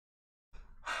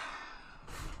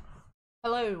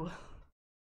Hello.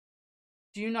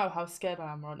 Do you know how scared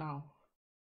I am right now?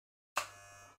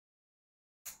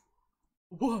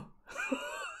 Whoa.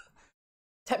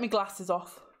 Take my glasses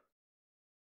off.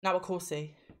 Now I can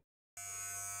see.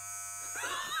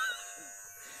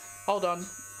 Hold on.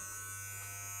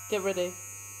 Get ready.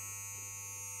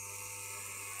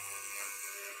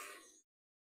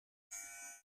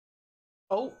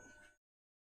 Oh.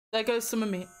 There goes some of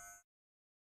me.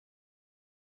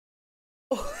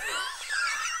 Oh.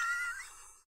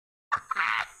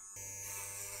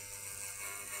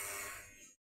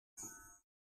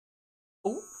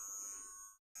 Oh.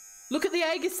 Look at the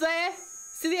egg, it's there.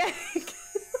 See the egg?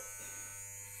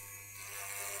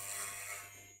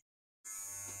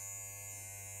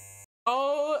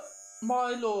 Oh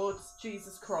my Lord,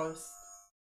 Jesus Christ.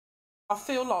 I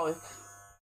feel like,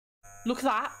 look at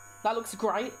that. That looks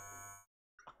great.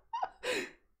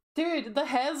 Dude, the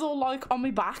hair's all like on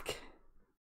my back.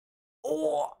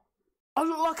 Oh, I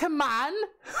look like a man. I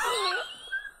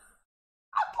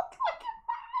look like a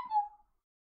man.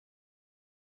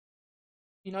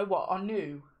 You know what? I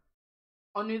knew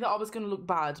that I was gonna look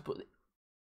bad, but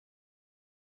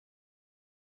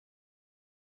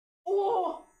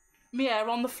oh, my hair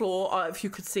on the floor. If you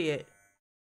could see it,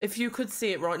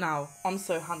 right now, I'm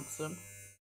so handsome.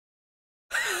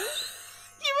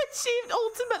 You achieved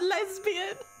ultimate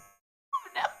lesbian. Oh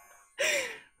no.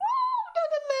 Oh,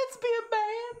 not a lesbian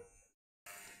man.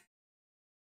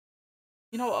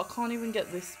 You know what? I can't even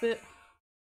get this bit.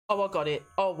 Oh, I got it.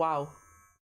 Oh, wow.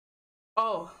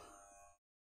 Oh.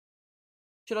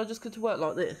 Should I just go to work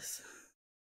like this?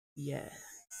 Yeah.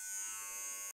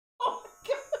 Oh my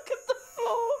God, look at the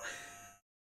floor.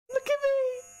 Look at me.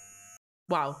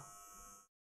 Wow.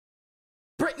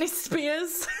 Britney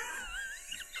Spears.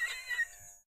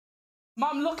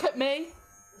 Mum, look at me.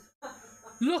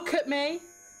 Look at me.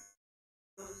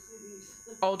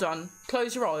 Hold on.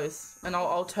 Close your eyes and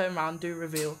I'll turn around and do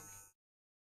reveal.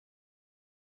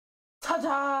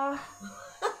 Ta-da!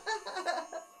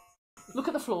 Look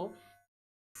at the floor.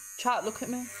 Chat, look at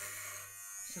me.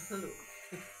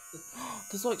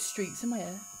 There's like streaks in my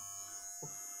hair.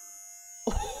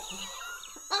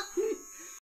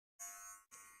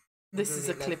 This is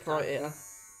a clip right here.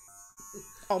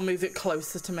 I'll move it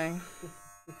closer to me.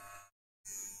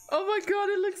 Oh my God,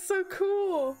 it looks so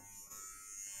cool.